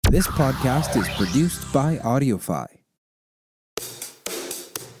This podcast is produced by AudioFi.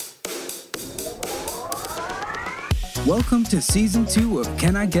 Welcome to Season 2 of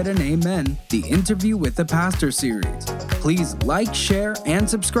Can I Get an Amen? The Interview with the Pastor series. Please like, share, and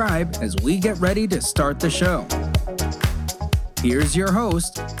subscribe as we get ready to start the show. Here's your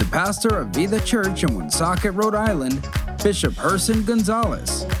host, the pastor of VIDA Church in Woonsocket, Rhode Island, Bishop Valerie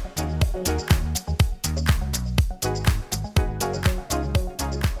Gonzalez.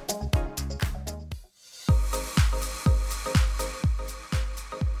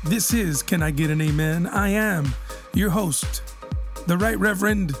 This is Can I Get an Amen? I am your host, the Right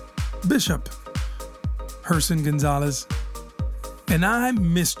Reverend Bishop Valerie Gonzalez. And I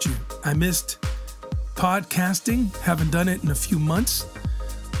missed you. I missed podcasting. Haven't done it in a few months.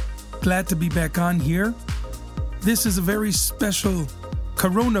 Glad to be back on here. This is a very special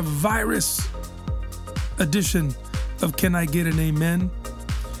coronavirus edition of Can I Get an Amen?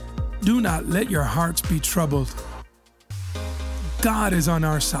 Do not let your hearts be troubled. God is on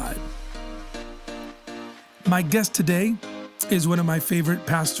our side. My guest today is one of my favorite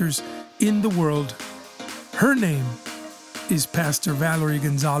pastors in the world. Her name is Pastor Valerie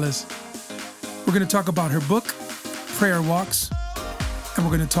Gonzalez. We're going to talk about her book, Prayer Walks, and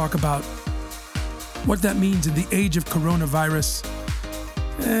we're going to talk about what that means in the age of coronavirus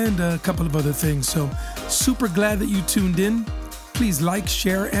and a couple of other things. So super glad that you tuned in. Please like,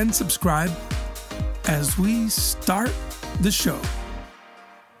 share, and subscribe as we start the show.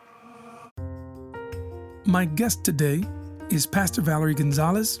 My guest today is Pastor Valerie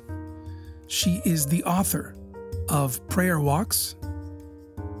Gonzalez. She is the author of Prayer Walks.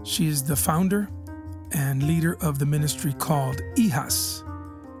 She is the founder and leader of the ministry called IHAS.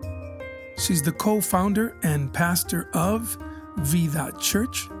 She's the co-founder and pastor of VIDA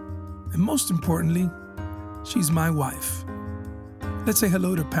Church. And most importantly, she's my wife. Let's say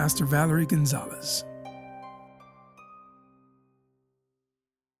hello to Pastor Valerie Gonzalez.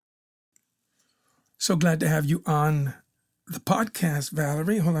 So glad to have you on the podcast,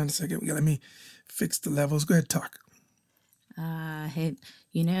 Valerie. Hold on a second. Let me fix the levels. Go ahead, talk. Hey,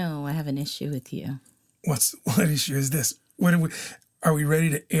 I have an issue with you. What issue is this? Are we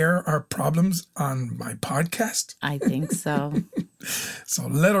ready to air our problems on my podcast? I think so. So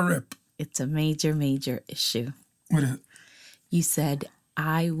let her rip. It's a major, major issue. What is it? You said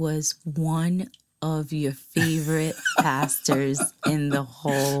I was one of your favorite pastors in the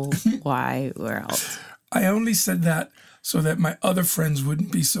whole wide world. I only said that so that my other friends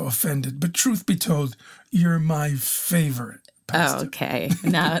wouldn't be so offended. But truth be told, you're my favorite pastor. Okay.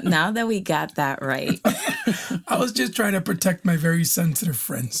 Now that we got that right. I was just trying to protect my very sensitive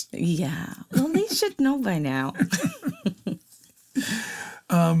friends. Yeah. Well, they should know by now.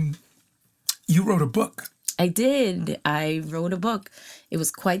 You wrote a book. I did. I wrote a book. It was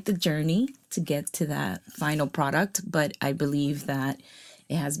quite the journey to get to that final product, but I believe that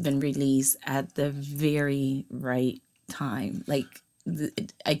it has been released at the very right time.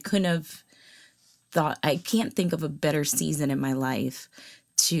 I couldn't have thought, I can't think of a better season in my life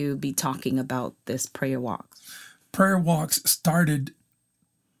to be talking about this Prayer Walks. Prayer Walks started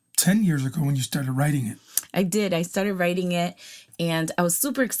 10 years ago when you started writing it. I did. I started writing it and I was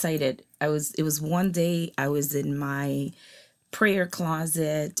super excited. It was one day I was in my prayer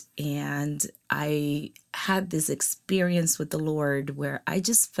closet and I had this experience with the Lord where I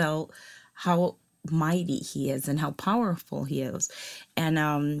just felt how mighty he is and how powerful he is.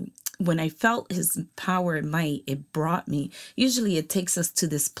 And when I felt his power and might, it brought me, usually it takes us to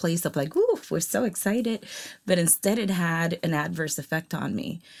this place of like, ooh, we're so excited. But instead it had an adverse effect on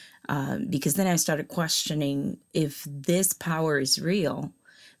me because then I started questioning if this power is real,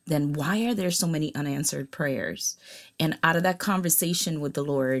 then why are there so many unanswered prayers? And out of that conversation with the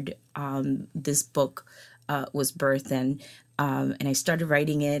Lord, this book was birthed and I started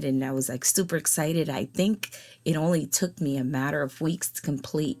writing it and I was like super excited. I think it only took me a matter of weeks to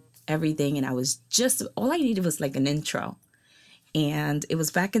complete everything. And I was all I needed was like an intro. And it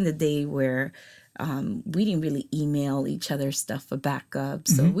was back in the day where we didn't really email each other stuff for backup.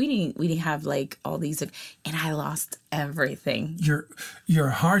 So we didn't have like all these, and I lost everything. Your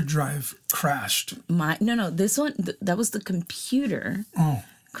hard drive crashed. This one, that was the computer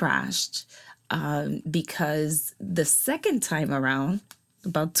crashed because the second time around,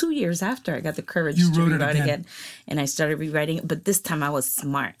 about 2 years after, I got the courage to rewrite it again. And I started rewriting it. But this time I was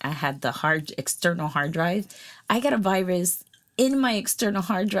smart. I had the external hard drive. I got a virus in my external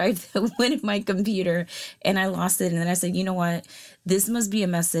hard drive that went in my computer and I lost it. And then I said, you know what? This must be a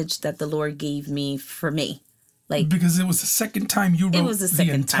message that the Lord gave me for me. Because it was the second time you wrote the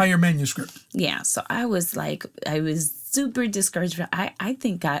entire manuscript. Yeah. So I was super discouraged. I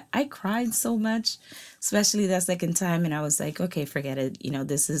think I cried so much, especially that second time. And I was like, okay, forget it.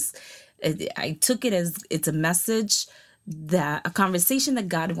 I took it as it's a message, that a conversation that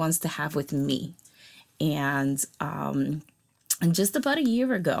God wants to have with me. And just about a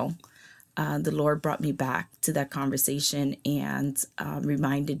year ago, the Lord brought me back to that conversation and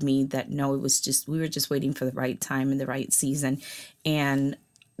reminded me that no, we were just waiting for the right time and the right season. And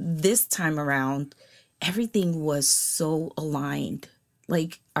this time around, everything was so aligned.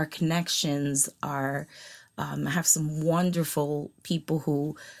 Like our connections are, I have some wonderful people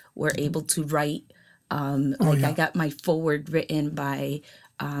who were able to write. I got my forward written by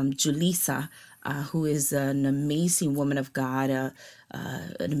Julissa, who is an amazing woman of God, an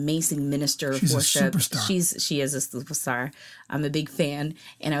amazing minister of worship. She is a superstar. I'm a big fan,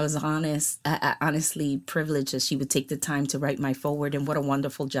 and I was honestly privileged that she would take the time to write my forward, and what a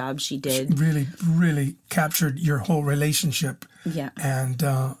wonderful job she did. She really, really captured your whole relationship, and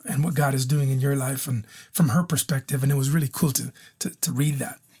what God is doing in your life, and from her perspective, and it was really cool to read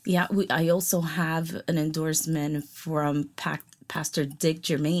that. Yeah, I also have an endorsement from Pastor Dick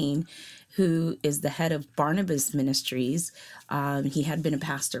Germain, who is the head of Barnabas Ministries. He had been a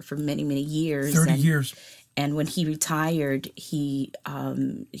pastor for many, many years. 30 years. And when he retired, he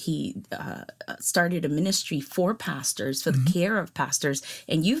started a ministry for pastors, for the care of pastors.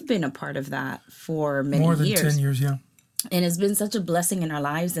 And you've been a part of that for many years. More than 10 years, yeah. And it's been such a blessing in our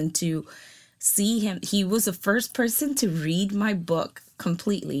lives. And to see him, he was the first person to read my book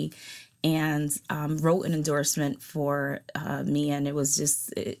completely and wrote an endorsement for me, and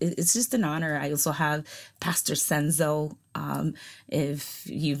it's just an honor. I also have Pastor Senzo. If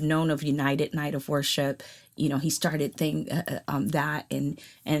you've known of United Night of Worship, he started that,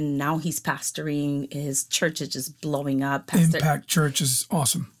 and now he's pastoring. His church is just blowing up. Impact Church is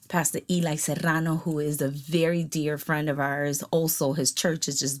awesome. Pastor Eli Serrano, who is a very dear friend of ours, also his church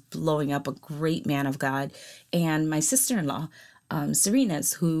is just blowing up. A great man of God, and my sister-in-law,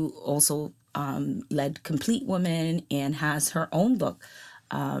 Serena's, who also led Complete Woman and has her own book,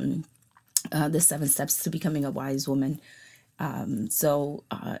 The 7 Steps to Becoming a Wise Woman. So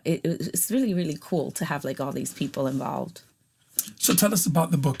it's really, really cool to have like all these people involved. So tell us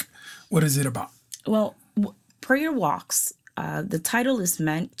about the book. What is it about? Well, Prayer Walks. The title is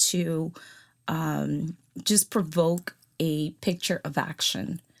meant to just provoke a picture of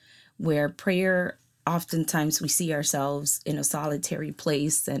action, where prayer, oftentimes we see ourselves in a solitary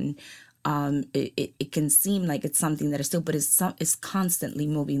place, and it can seem like it's something that is still, but it's constantly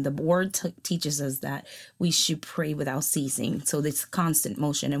moving. The word teaches us that we should pray without ceasing. So this constant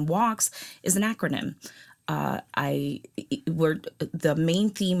motion. And WALKS is an acronym. The main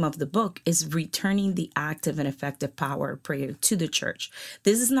theme of the book is returning the active and effective power of prayer to the church.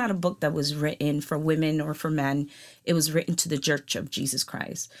 This is not a book that was written for women or for men. It was written to the Church of Jesus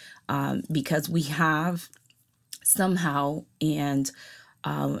Christ, because we have somehow, and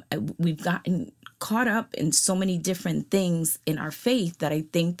we've gotten caught up in so many different things in our faith that I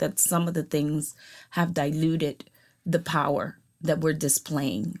think that some of the things have diluted the power that we're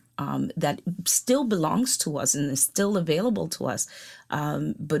displaying, that still belongs to us and is still available to us.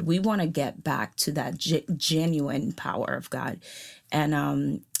 But we want to get back to that genuine power of God.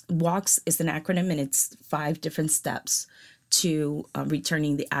 And WALKS is an acronym, and it's 5 different steps to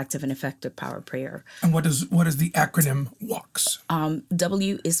returning the active and effective power of prayer. And what is the acronym WALKS?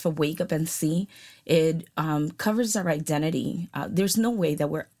 W is for wake up and see. It covers our identity. There's no way that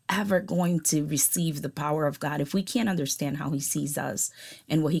we're ever going to receive the power of God if we can't understand how he sees us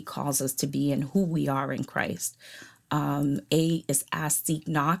and what he calls us to be and who we are in Christ. A is ask, seek,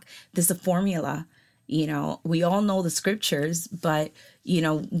 knock. This is a formula. We all know the scriptures, but,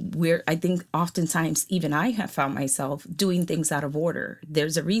 I think oftentimes even I have found myself doing things out of order.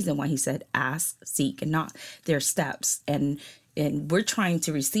 There's a reason why he said ask, seek, and knock. There are steps, and we're trying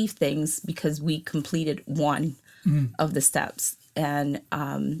to receive things because we completed one of the steps. And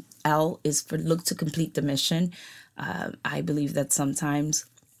L is for look to complete the mission. I believe that sometimes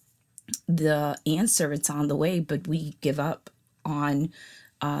the answer, it's on the way, but we give up on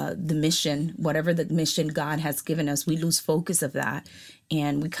the mission, whatever the mission God has given us. We lose focus of that,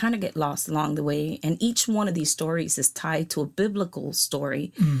 and we kind of get lost along the way. And each one of these stories is tied to a biblical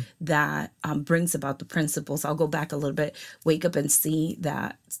story that brings about the principles. I'll go back a little bit. Wake Up and See,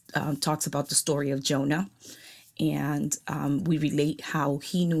 that talks about the story of Jonah. And we relate how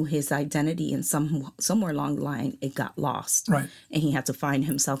he knew his identity, and somewhere along the line it got lost. Right. And he had to find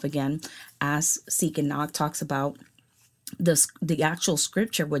himself again. Ask, Seek, and Knock talks about the actual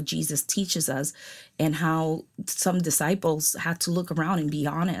scripture, what Jesus teaches us, and how some disciples had to look around and be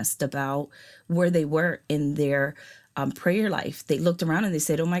honest about where they were in their prayer life. They looked around and they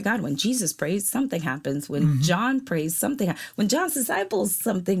said, oh my God, when Jesus prays, something happens. When John prays, something happens. When John's disciples,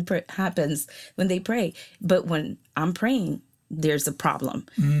 something happens when they pray. But when I'm praying, there's a problem,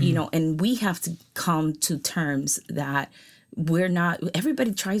 and we have to come to terms that we're not,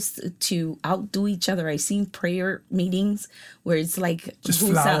 everybody tries to outdo each other. I've seen prayer meetings where it's like, just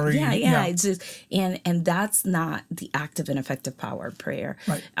flowery. Yeah. It's just, and that's not the active and effective power of prayer.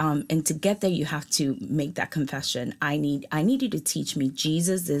 Right. And to get there, you have to make that confession. I need you to teach me.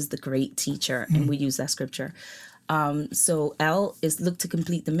 Jesus is the great teacher. And we use that scripture. So L is look to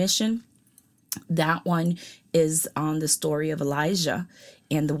complete the mission. That one is on the story of Elijah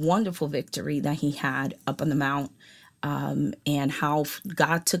and the wonderful victory that he had up on the mount, and how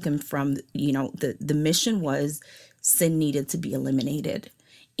God took him from, the mission was sin needed to be eliminated.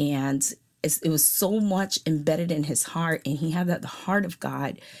 And it was so much embedded in his heart, and he had the heart of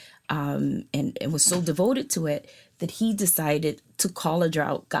God, and was so devoted to it that he decided to call a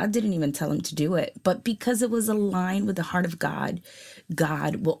drought. God didn't even tell him to do it, but because it was aligned with the heart of God,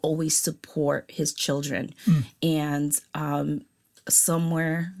 God will always support his children. And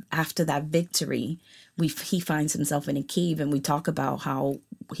somewhere after that victory, he finds himself in a cave, and we talk about how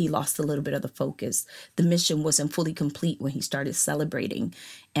he lost a little bit of the focus. The mission wasn't fully complete when he started celebrating,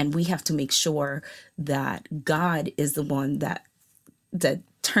 and we have to make sure that God is the one that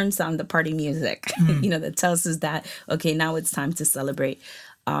turns on the party music, that tells us that, okay, now it's time to celebrate.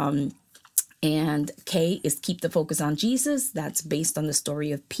 And K is keep the focus on Jesus. That's based on the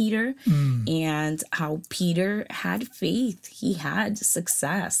story of Peter and how Peter had faith. He had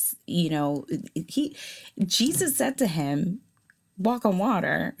success. Jesus said to him, walk on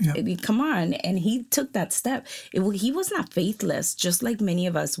water. Yep. I mean, come on. And he took that step. He was not faithless, just like many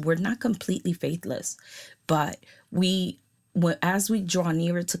of us. We're not completely faithless. But as we draw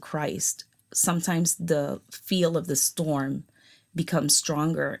nearer to Christ, sometimes the feel of the storm becomes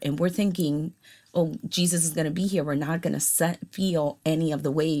stronger, and we're thinking, oh, Jesus is going to be here. We're not going to feel any of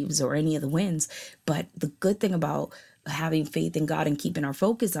the waves or any of the winds. But the good thing about having faith in God and keeping our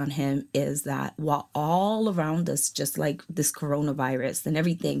focus on him is that while all around us, just like this coronavirus and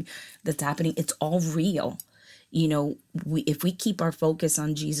everything that's happening, it's all real. If we keep our focus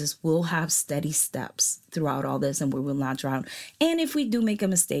on Jesus, we'll have steady steps throughout all this, and we will not drown. And if we do make a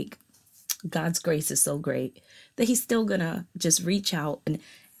mistake, God's grace is so great that he's still going to just reach out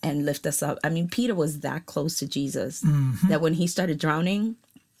and lift us up. I mean, Peter was that close to Jesus that when he started drowning,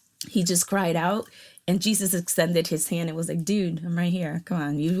 he just cried out, and Jesus extended his hand and was like, dude, I'm right here. Come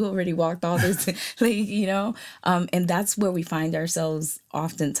on. You already walked all this, and that's where we find ourselves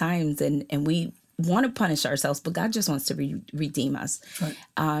oftentimes. And we want to punish ourselves, but God just wants to redeem us. Right.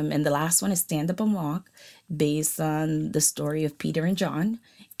 And the last one is Stand Up and Walk, based on the story of Peter and John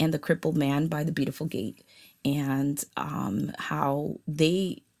and the crippled man by the beautiful gate, and how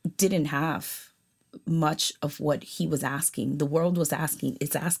they didn't have much of what he was asking. The world was asking.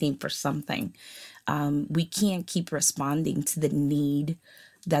 It's asking for something. We can't keep responding to the need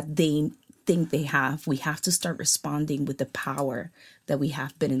that they think they have. We have to start responding with the power that we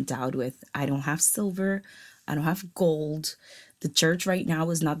have been endowed with. I don't have silver. I don't have gold. The church right now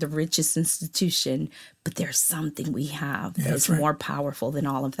is not the richest institution, but there's something we have that's more powerful than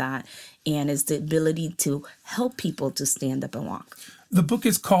all of that, and is the ability to help people to stand up and walk. The book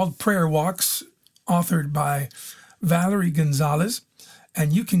is called Prayer Walks, authored by Valerie Gonzalez,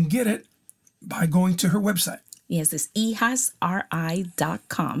 and you can get it by going to her website. Yes, it's ehasri.com.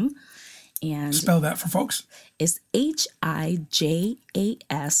 And spell that for folks. It's HIJAS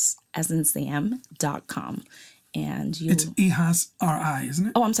as in Sam.com. And it's ehasri, isn't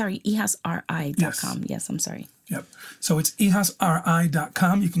it? Oh, I'm sorry, ehasri.com. Yes, I'm sorry. Yep. So it's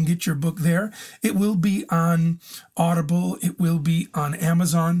ehasri.com. You can get your book there. It will be on Audible. It will be on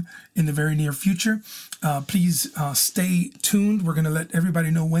Amazon in the very near future. Please stay tuned. We're going to let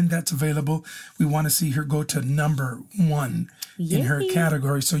everybody know when that's available. We want to see her go to number 1 in her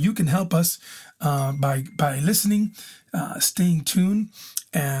category. So you can help us by listening, staying tuned.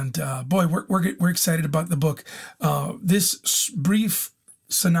 And boy, we're excited about the book. This brief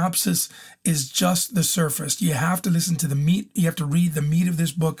synopsis is just the surface. You have to listen to the meat. You have to read the meat of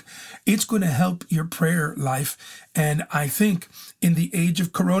this book. It's going to help your prayer life. And I think in the age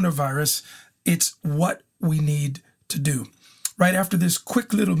of coronavirus, it's what we need to do. Right after this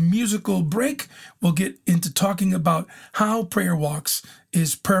quick little musical break, we'll get into talking about how Prayer Walks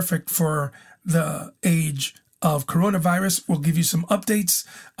is perfect for the age of coronavirus. We'll give you some updates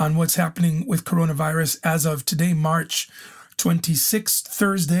on what's happening with coronavirus as of today, March 26th,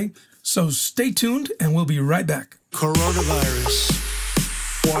 Thursday. So stay tuned and we'll be right back. Coronavirus.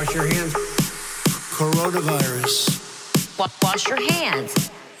 Wash your hands. Coronavirus. Wash your hands.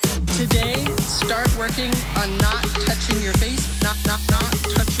 Today, start working on not touching your face. Not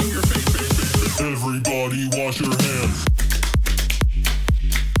touching your face. Everybody wash your hands.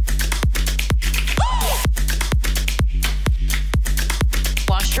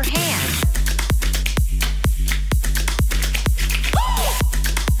 Wash your hands.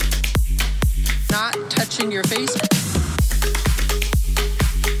 Not touching your face.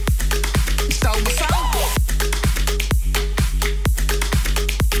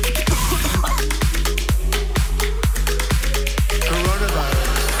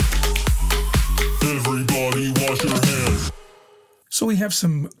 So we have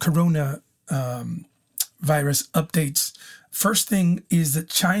some corona virus updates. First thing is that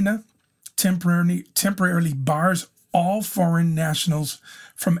China temporarily bars all foreign nationals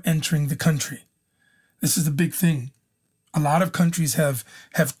from entering the country. This is a big thing. A lot of countries have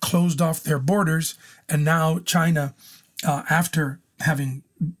closed off their borders, and now China, after having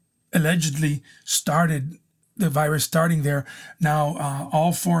allegedly started the virus starting there, now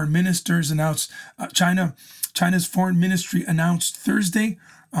all foreign ministers announced, China's foreign ministry announced Thursday,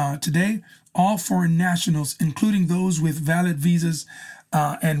 today, all foreign nationals, including those with valid visas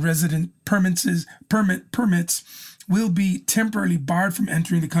and resident permits, will be temporarily barred from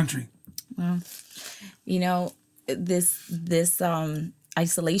entering the country. Well, this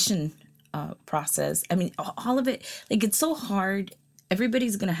isolation process, I mean, all of it, like, it's so hard.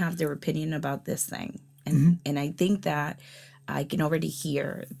 Everybody's going to have their opinion about this thing. And I think that I can already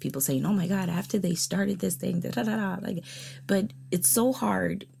hear people saying, oh my God, after they started this thing, like, but it's so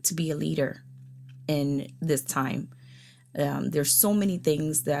hard to be a leader in this time. There's so many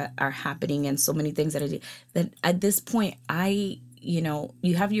things that are happening and so many things that at this point,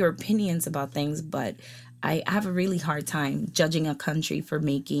 you have your opinions about things, but I have a really hard time judging a country for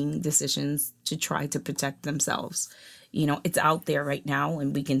making decisions to try to protect themselves. It's out there right now,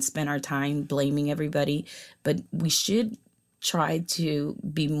 and we can spend our time blaming everybody, but we should try to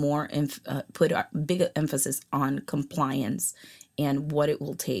be more, put a bigger emphasis on compliance and what it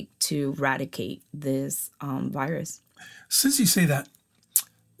will take to eradicate this virus. Since you say that,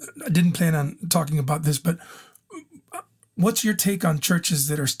 I didn't plan on talking about this, but what's your take on churches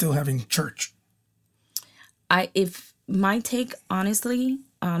that are still having church? If my take, honestly,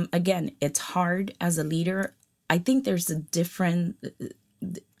 again, it's hard as a leader. I think there's a different,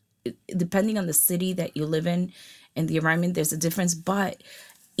 depending on the city that you live in and the environment, there's a difference. But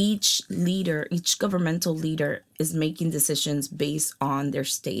each leader, each governmental leader is making decisions based on their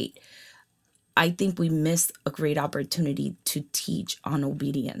state. I think we missed a great opportunity to teach on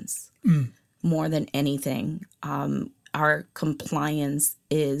obedience more than anything. Our compliance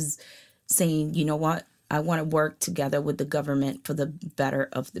is saying, you know what? I want to work together with the government for the better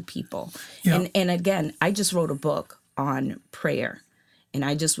of the people. Yeah. And again, I just wrote a book on prayer, and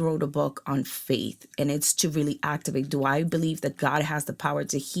I just wrote a book on faith, and it's to really activate. Do I believe that God has the power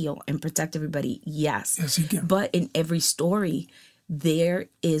to heal and protect everybody? Yes. Yes, he can. But in every story, there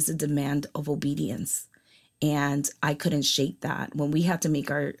is a demand of obedience. And I couldn't shake that. When we had to make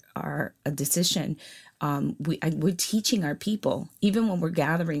a decision, we're teaching our people. Even when we're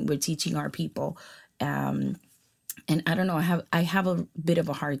gathering, we're teaching our people. And I don't know, I have a bit of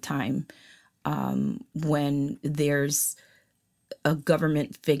a hard time when there's a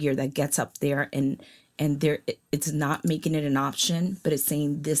government figure that gets up there and it's not making it an option, but it's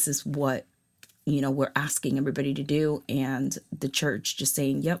saying this is what we're asking everybody to do, and the church just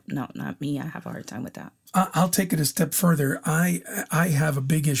saying, yep, no, not me. I have a hard time with that. I'll take it a step further. I have a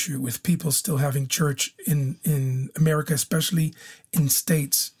big issue with people still having church in America, especially in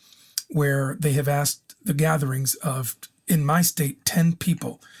states where they have asked the gatherings of, in my state, 10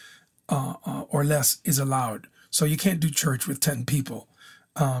 people or less is allowed. So you can't do church with 10 people.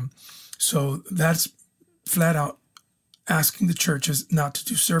 So that's flat out asking the churches not to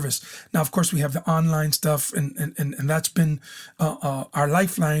do service. Now, of course, we have the online stuff, and that's been our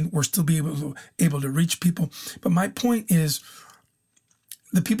lifeline. We're still able to reach people. But my point is,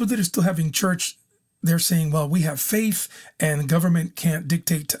 the people that are still having church, they're saying, well, we have faith and government can't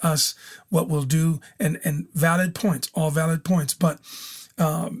dictate to us what we'll do, and valid points, all valid points. But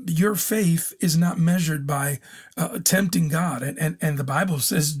your faith is not measured by tempting God. And the Bible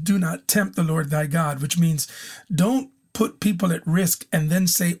says, do not tempt the Lord thy God, which means don't put people at risk and then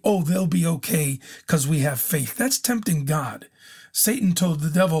say, oh, they'll be okay because we have faith. That's tempting God. Satan told the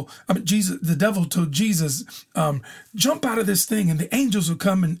devil, the devil told Jesus, jump out of this thing and the angels will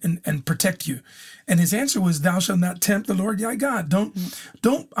come and protect you. And his answer was, thou shalt not tempt the Lord thy God.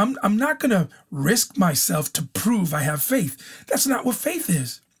 I'm not going to risk myself to prove I have faith. That's not what faith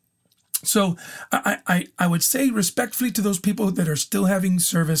is. So I would say respectfully to those people that are still having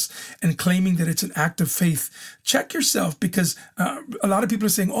service and claiming that it's an act of faith, check yourself, because a lot of people are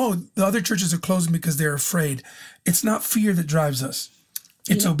saying, oh, the other churches are closing because they're afraid. It's not fear that drives us.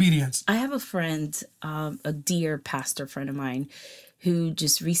 It's obedience. I have a friend, a dear pastor friend of mine, who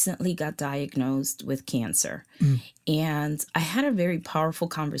just recently got diagnosed with cancer. And I had a very powerful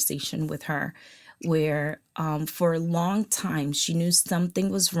conversation with her where for a long time she knew something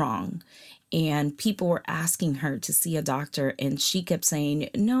was wrong and people were asking her to see a doctor, and she kept saying,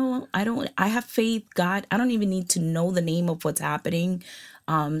 no, I have faith, God, I don't even need to know the name of what's happening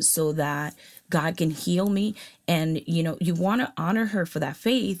so that God can heal me. And, you want to honor her for that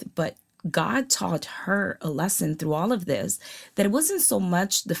faith, but God taught her a lesson through all of this, that it wasn't so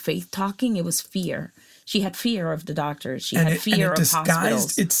much the faith talking, it was fear. She had fear of the doctors. She had fear of hospitals. And it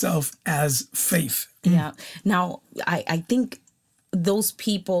disguised itself as faith. Yeah. Now, I think those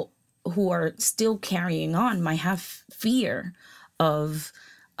people who are still carrying on might have fear of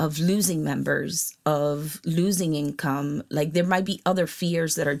losing members, of losing income. Like there might be other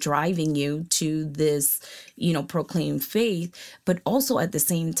fears that are driving you to this, proclaimed faith. But also at the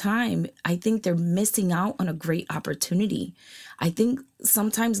same time, I think they're missing out on a great opportunity. I think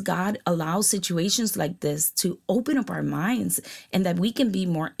sometimes God allows situations like this to open up our minds and that we can be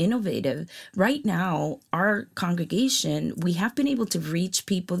more innovative. Right now, our congregation, we have been able to reach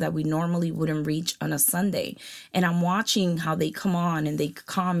people that we normally wouldn't reach on a Sunday. And I'm watching how they come on and they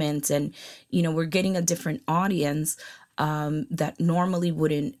comment, and, we're getting a different audience that normally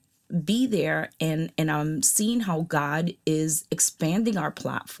wouldn't be there. And I'm seeing how God is expanding our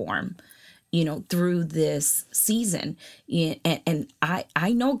platform, through this season. And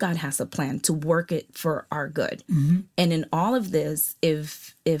I know God has a plan to work it for our good. Mm-hmm. And in all of this,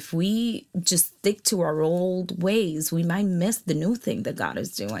 if we just stick to our old ways, we might miss the new thing that God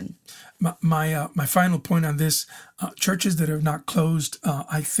is doing. My final point on this, churches that have not closed,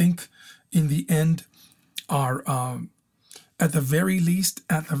 I think in the end are at the very least,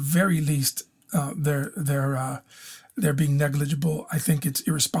 they're being negligible. I think it's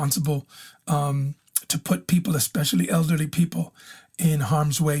irresponsible to put people, especially elderly people, in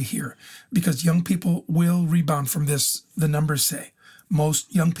harm's way here, because young people will rebound from this. The numbers say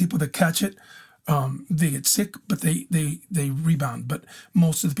most young people that catch it, they get sick, but they rebound. But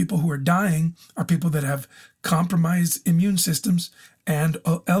most of the people who are dying are people that have compromised immune systems and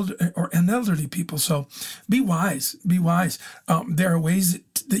elderly people. So be wise. There are ways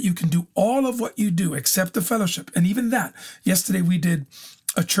that you can do all of what you do except the fellowship. And even that, yesterday we did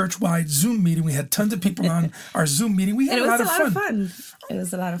a church-wide Zoom meeting. We had tons of people on our Zoom meeting. We had a lot of fun. It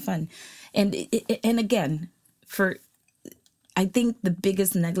was a lot of fun. And again, I think the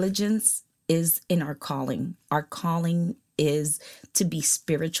biggest negligence is in our calling. Our calling is to be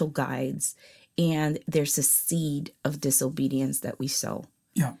spiritual guides. And there's a seed of disobedience that we sow.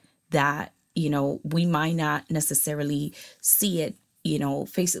 Yeah. That, we might not necessarily see it,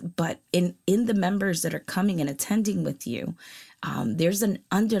 face it, but in the members that are coming and attending with you, there's an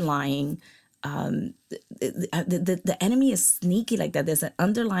underlying, the enemy is sneaky like that. There's an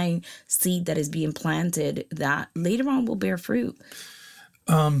underlying seed that is being planted that later on will bear fruit.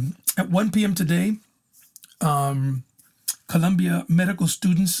 At 1 p.m. today, Columbia medical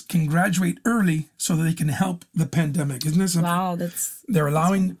students can graduate early so that they can help the pandemic. Isn't this? Wow, they're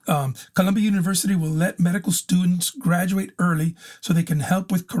allowing Columbia University will let medical students graduate early so they can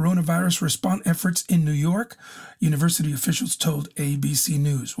help with coronavirus response efforts in New York. University officials told ABC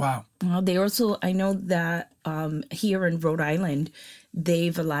News. Wow. Well, they also, I know that here in Rhode Island,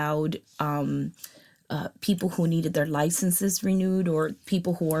 they've allowed people who needed their licenses renewed, or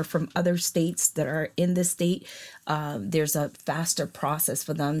people who are from other states that are in the state, there's a faster process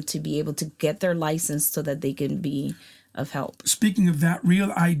for them to be able to get their license so that they can be of help. Speaking of that,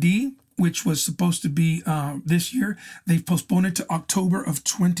 Real ID, which was supposed to be this year, they've postponed it to October of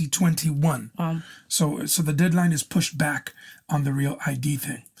 2021. So the deadline is pushed back on the Real ID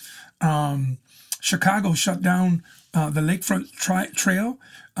thing. Chicago shut down the Lakefront Trail.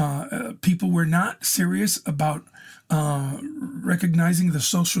 People were not serious about recognizing the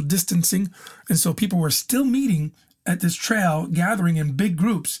social distancing. And so people were still meeting at this trail, gathering in big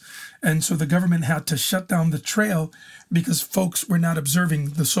groups. And so the government had to shut down the trail because folks were not observing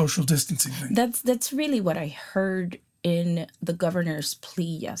the social distancing thing. That's really what I heard in the governor's plea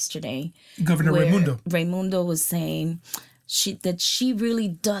yesterday. Governor Raimundo. Raimundo was saying that she really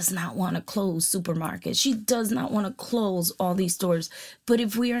does not want to close supermarkets. She does not want to close all these stores. But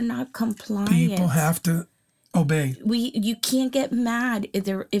if we are not compliant, people have to Obey. You can't get mad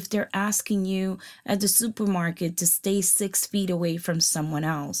if they're asking you at the supermarket to stay 6 feet away from someone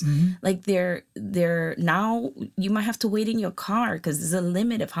else. Like they're now you might have to wait in your car because there's a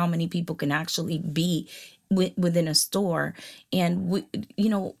limit of how many people can actually be within a store. And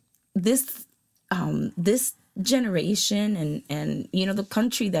this generation and the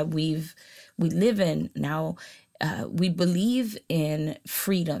country that we live in now, we believe in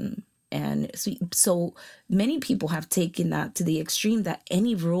freedom. And so many people have taken that to the extreme that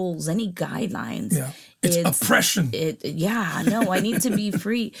any rules, any guidelines, it's oppression. I need to be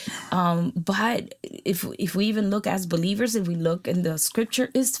free. But if we even look as believers, if we look in the scripture,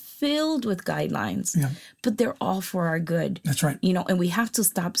 is filled with guidelines, but they're all for our good. That's right. And we have to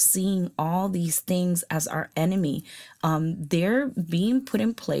stop seeing all these things as our enemy. They're being put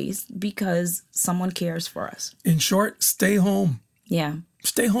in place because someone cares for us. In short, stay home. Yeah.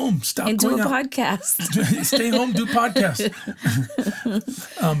 Stay home. Stop and going do a out. podcast. Stay home, do podcasts.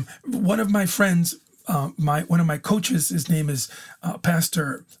 One of my friends, one of my coaches, his name is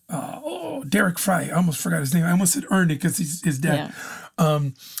Pastor Derek Fry. I almost forgot his name. I almost said Ernie because he's his dad. Yeah.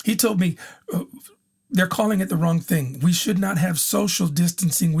 He told me they're calling it the wrong thing. We should not have social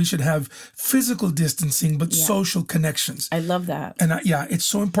distancing. We should have physical distancing, but social connections. I love that. And it's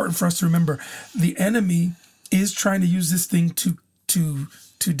so important for us to remember the enemy is trying to use this thing to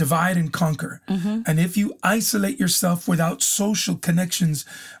divide and conquer. And if you isolate yourself without social connections,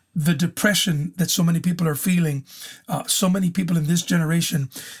 the depression that so many people are feeling, so many people in this generation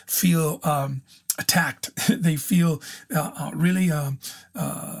feel attacked. They feel really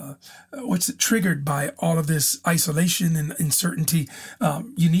triggered by all of this isolation and uncertainty.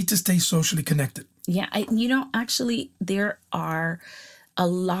 You need to stay socially connected. Yeah, actually, there are a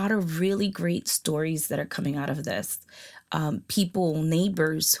lot of really great stories that are coming out of this.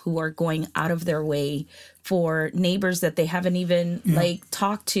 Neighbors who are going out of their way for neighbors that they haven't even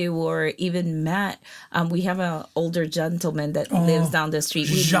talked to or even met. We have an older gentleman that lives down the street.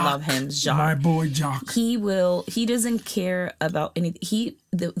 We love him, Jacques. My boy Jacques. He doesn't care about anything.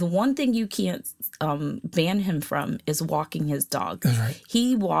 The one thing you can't ban him from is walking his dog. That's right.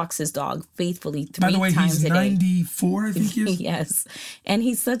 He walks his dog faithfully 3 times a day. By the way, he's 94, I think he is. Yes. And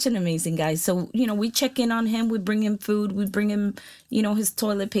he's such an amazing guy. So, we check in on him. We bring him food. We bring him, his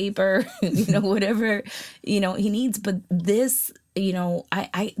toilet paper, whatever, he needs. But this,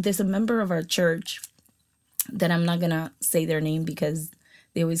 there's a member of our church that I'm not going to say their name because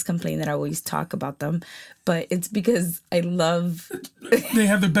they always complain that I always talk about them, but it's because I love... They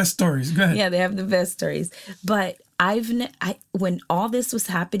have the best stories. Go ahead. Yeah, they have the best stories. But when all this was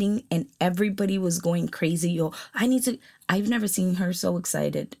happening and everybody was going crazy, I've never seen her so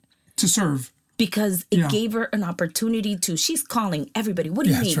excited. To serve. Because it gave her an opportunity she's calling everybody. What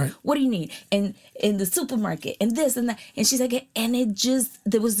do you need? Right. What do you need? And in the supermarket and this and that. And she's like, and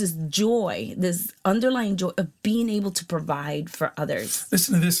there was this joy, this underlying joy of being able to provide for others.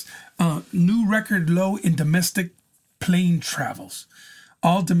 Listen to this. New record low in domestic plane travels.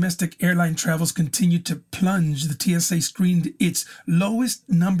 All domestic airline travels continue to plunge. The TSA screened its lowest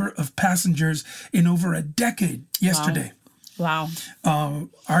number of passengers in over a decade yesterday. Wow.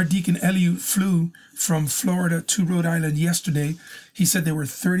 Our Deacon Eliu flew from Florida to Rhode Island yesterday. He said there were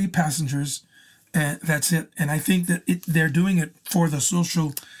 30 passengers, and that's it. And I think that they're doing it for the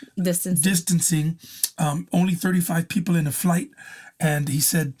social distancing. Only 35 people in a flight. And he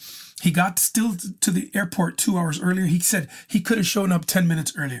said he got still to the airport 2 hours earlier. He said he could have shown up 10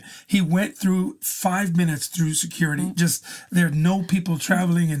 minutes earlier. He went through 5 minutes through security. Mm-hmm. Just there are no people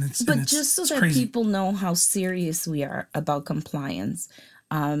traveling, and it's just so that crazy. People know how serious we are about compliance.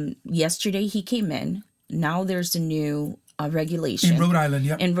 Yesterday he came in. Now there's a new regulation. In Rhode Island,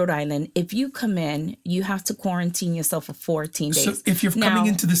 yeah. In Rhode Island, if you come in, you have to quarantine yourself for 14 days. So if you're coming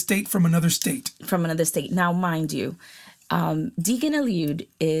into the state from another state. Now, mind you, Deacon Eliud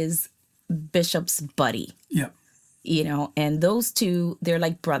is Bishop's buddy. Yeah. And those two, they're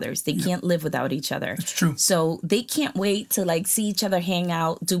like brothers. They can't live without each other. It's true. So they can't wait to see each other hang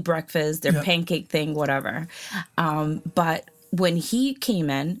out, do breakfast, their pancake thing, whatever. But when he came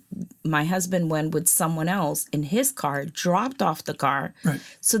in, my husband went with someone else in his car, dropped off the car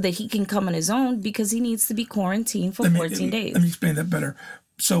so that he can come on his own because he needs to be quarantined for 14 days. Let me explain that better.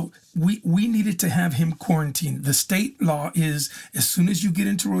 So we needed to have him quarantined. The state law is as soon as you get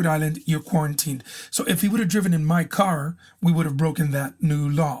into Rhode Island, you're quarantined. So if he would have driven in my car, we would have broken that new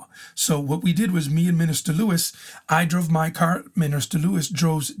law. So what we did was me and Minister Lewis, I drove my car, Minister Lewis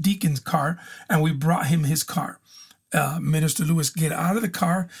drove Deacon's car, and we brought him his car. Minister Lewis get out of the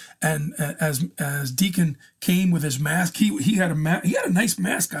car, and as Deacon came with his mask, he had a nice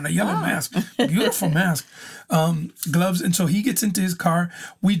mask on, a yellow mask, beautiful mask, gloves, and so he gets into his car.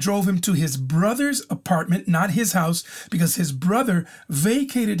 We drove him to his brother's apartment, not his house, because his brother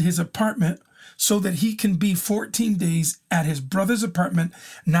vacated his apartment so that he can be 14 days at his brother's apartment,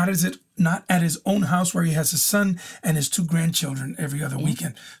 not at his own house where he has his son and his 2 grandchildren every other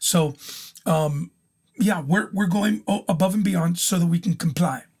weekend. So, we're going above and beyond so that we can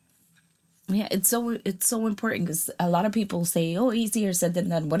comply. Yeah, it's so important because a lot of people say, "Oh, easier said than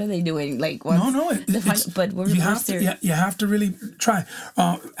done." What are they doing? Like, but we're serious. You have to really try.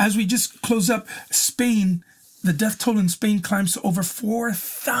 As we just close up, Spain, the death toll in Spain climbs to over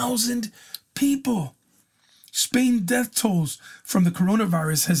 4,000 people. Spain death tolls from the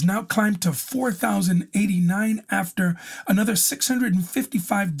coronavirus has now climbed to 4,089 after another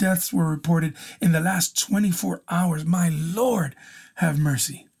 655 deaths were reported in the last 24 hours. My Lord, have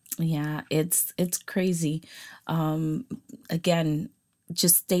mercy. Yeah, it's crazy. Again,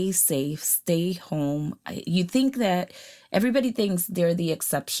 just stay safe, stay home. You think that everybody thinks they're the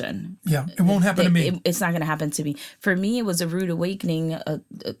exception. Yeah, it won't happen to me. It's not going to happen to me. For me, it was a rude awakening. A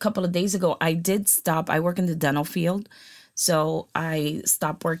couple of days ago, I did stop. I work in the dental field. So I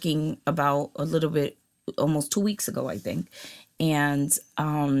stopped working about a little bit, almost 2 weeks ago, I think. And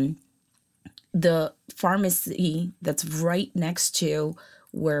the pharmacy that's right next to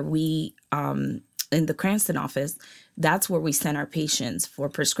where we, in the Cranston office, that's where we send our patients for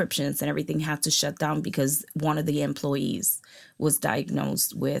prescriptions, and everything had to shut down because one of the employees was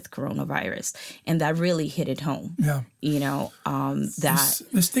diagnosed with coronavirus. And that really hit it home. Yeah.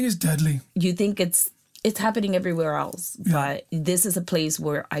 This thing is deadly. You think it's happening everywhere else, but this is a place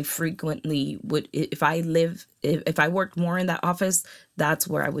where I frequently would, if I worked more in that office, that's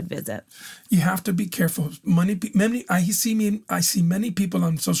where I would visit. You have to be careful. I see many people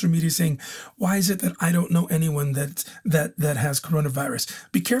on social media saying, "Why is it that I don't know anyone that has coronavirus?"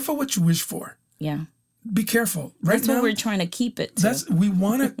 Be careful what you wish for. Yeah. Be careful. That's what we're trying to keep it to. We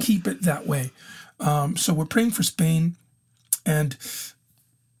want to keep it that way. So we're praying for Spain, and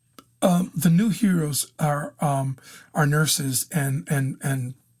the new heroes are nurses and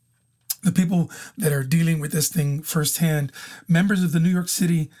the people that are dealing with this thing firsthand. Members of the New York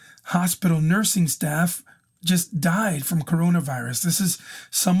City hospital nursing staff just died from coronavirus. This is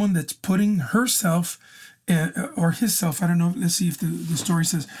someone that's putting herself or himself. I don't know. Let's see if the story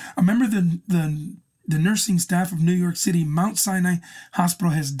says. A member of the nursing staff of New York City Mount Sinai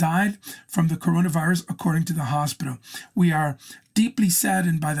Hospital has died from the coronavirus, according to the hospital. We are deeply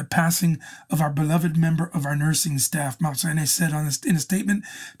saddened by the passing of our beloved member of our nursing staff, Mount Sinai said in a statement.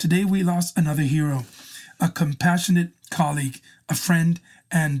 Today we lost another hero, a compassionate colleague, a friend,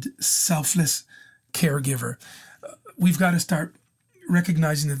 and selfless caregiver. We've got to start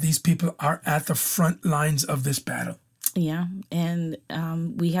recognizing that these people are at the front lines of this battle. Yeah, and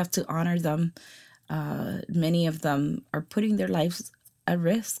we have to honor them. Many of them are putting their lives at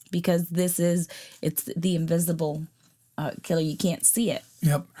risk because it's the invisible killer. You can't see it.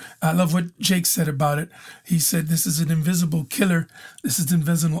 Yep. I love what Jake said about it. He said, this is an invisible killer. This is an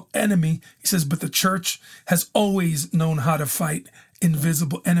invisible enemy. He says, but the church has always known how to fight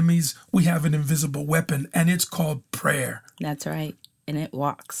invisible enemies. We have an invisible weapon, and it's called prayer. That's right. And it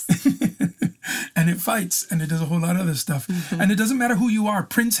walks. And it fights, and it does a whole lot of other stuff. Mm-hmm. And it doesn't matter who you are.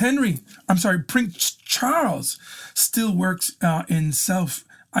 Prince Charles still works in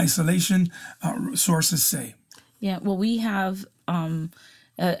self-isolation, sources say. Yeah, well, we have, I'm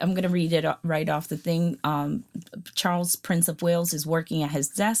going to read it right off the thing. Charles, Prince of Wales, is working at his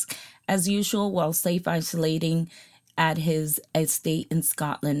desk as usual while safe-isolating at his estate in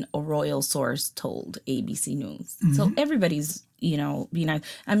Scotland, a royal source told ABC News. Mm-hmm. So everybody's,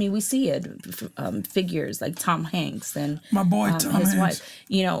 I mean, we see it, figures like Tom Hanks and my boy Tom his Hanks. Wife.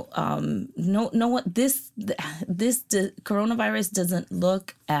 The coronavirus doesn't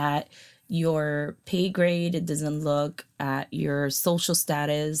look at your pay grade. It doesn't look at your social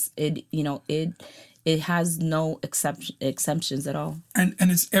status. It has no exemptions at all. And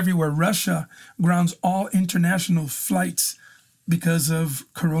it's everywhere. Russia grounds all international flights because of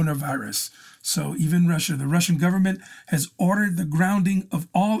coronavirus. So even Russia, the Russian government has ordered the grounding of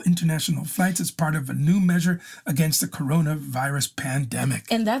all international flights as part of a new measure against the coronavirus pandemic.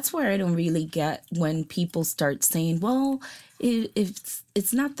 And that's where I don't really get when people start saying, well,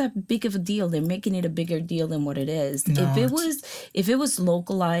 it's not that big of a deal. They're making it a bigger deal than what it is. No, if it was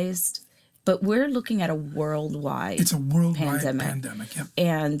localized, but we're looking at a worldwide pandemic. Yep.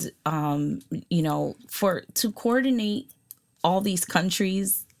 And to coordinate all these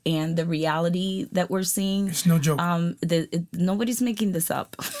countries and the reality that we're seeing. It's no joke. Nobody's making this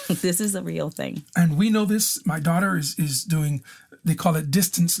up. This is a real thing. And we know this. My daughter is doing, they call it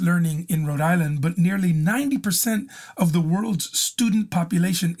distance learning in Rhode Island, but nearly 90% of the world's student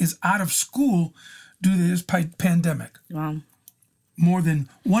population is out of school due to this pandemic. Wow. More than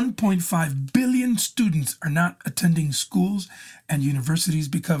 1.5 billion students are not attending schools and universities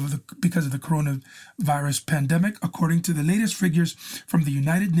because of the coronavirus pandemic, according to the latest figures from the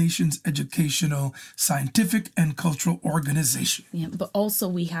United Nations Educational, Scientific, and Cultural Organization. Yeah, but also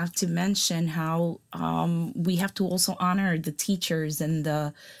we have to mention how we have to also honor the teachers and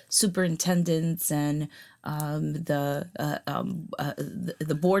the superintendents and the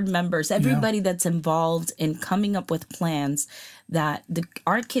board members, everybody that's involved in coming up with plans that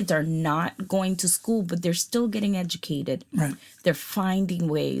our kids are not going to school, but they're still getting educated. Right. They're finding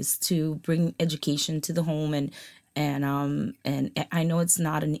ways to bring education to the home, and I know it's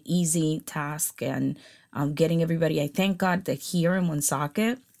not an easy task, and getting everybody. I thank God that here in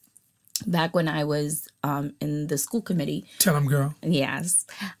Woonsocket, back when I was in the school committee. Tell them, girl. Yes.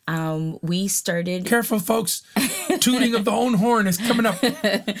 We started... Careful, folks. Tooting of the own horn is coming up.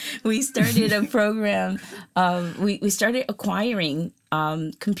 We started a program. We started acquiring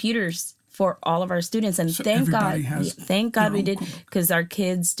computers for all of our students. And So thank everybody God. has Thank God their we own did. Chromebook. Because our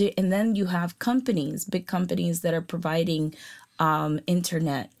kids do. And then you have companies, big companies that are providing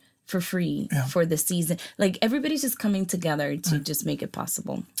internet for free for the season. Like, everybody's just coming together to just make it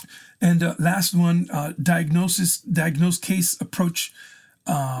possible. And last one, diagnosed case approach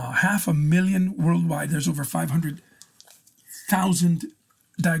 500,000 worldwide. There's over 500,000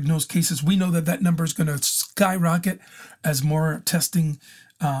 diagnosed cases. We know that number is going to skyrocket as more testing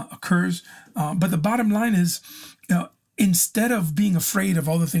occurs. But the bottom line is, instead of being afraid of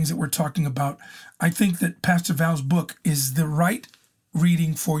all the things that we're talking about, I think that Pastor Val's book is the right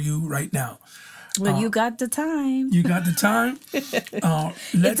reading for you right now. Well, you got the time. You got the time.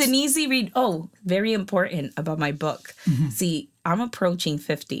 It's an easy read. Oh, very important about my book. Mm-hmm. See, I'm approaching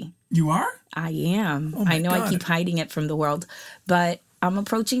 50. You are? I am. Oh my I know God. I keep hiding it from the world, but I'm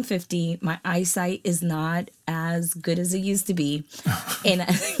approaching 50. My eyesight is not as good as it used to be.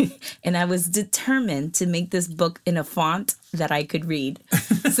 And I was determined to make this book in a font that I could read.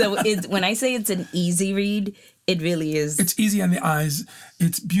 So when I say it's an easy read, it really is. It's easy on the eyes.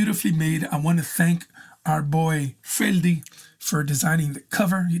 It's beautifully made. I want to thank our boy Feldi for designing the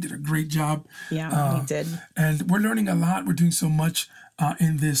cover. He did a great job. Yeah, he did. And we're learning a lot. We're doing so much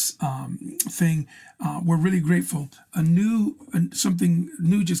in this thing. We're really grateful. Something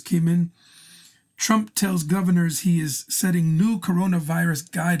new just came in. Trump tells governors he is setting new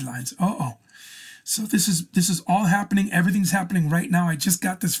coronavirus guidelines. So this is all happening. Everything's happening right now. I just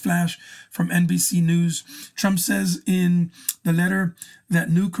got this flash from NBC News. Trump says in the letter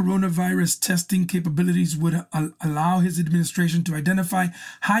that new coronavirus testing capabilities would allow his administration to identify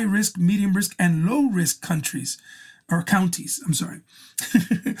high risk, medium risk, and low risk counties. I'm sorry.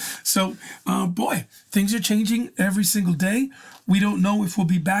 So, boy, things are changing every single day. We don't know if we'll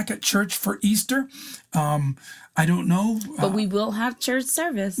be back at church for Easter. I don't know. But we will have church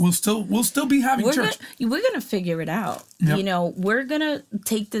service. We'll still be having church. We're gonna figure it out. Yep. We're gonna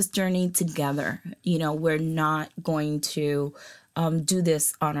take this journey together. We're not going to do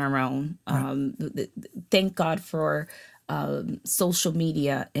this on our own. Right. Thank God for social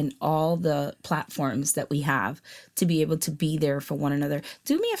media and all the platforms that we have to be able to be there for one another.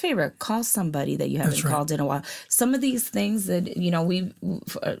 Do me a favor, call somebody that you haven't called in a while. Some of these things that,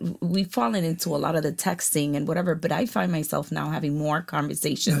 we've fallen into a lot of the texting and whatever, but I find myself now having more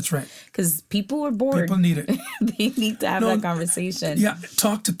conversations. That's right. Because people are bored. People need it. They need to have that conversation. Yeah,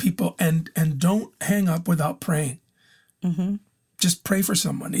 talk to people and don't hang up without praying. Mm-hmm. Just pray for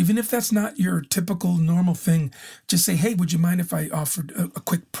someone. Even if that's not your typical normal thing, just say, hey, would you mind if I offered a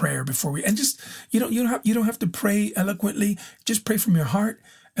quick prayer before we... And just, you don't have to pray eloquently. Just pray from your heart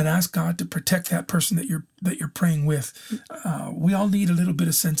and ask God to protect that person that you're praying with. We all need a little bit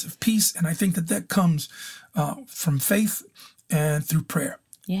of sense of peace. And I think that comes from faith and through prayer.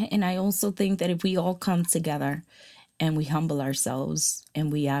 Yeah, and I also think that if we all come together and we humble ourselves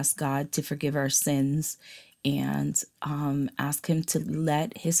and we ask God to forgive our sins and ask him to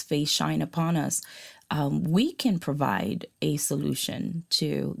let his face shine upon us, we can provide a solution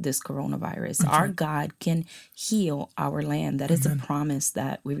to this coronavirus. Our God can heal our land. That is a promise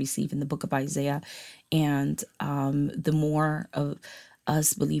that we receive in the book of Isaiah. And the more of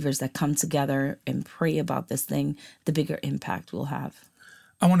us believers that come together and pray about this thing, the bigger impact we'll have.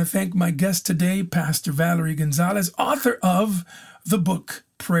 I want to thank my guest today, Pastor Valerie Gonzalez, author of the book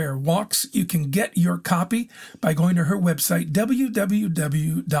Prayer Walks. You can get your copy by going to her website,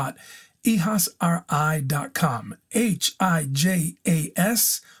 www.ijasri.com,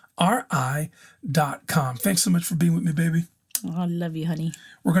 HIJASRI.com. Thanks so much for being with me, baby. Oh, I love you, honey.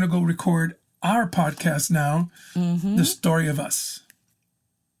 We're going to go record our podcast now, The Story of Us.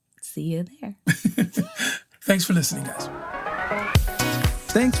 See you there. Thanks for listening, guys.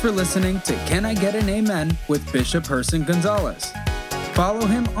 Thanks for listening to Can I Get an Amen with Bishop Herson Gonzalez. Follow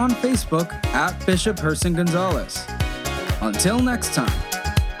him on Facebook at Bishop Herson Gonzalez. Until next time.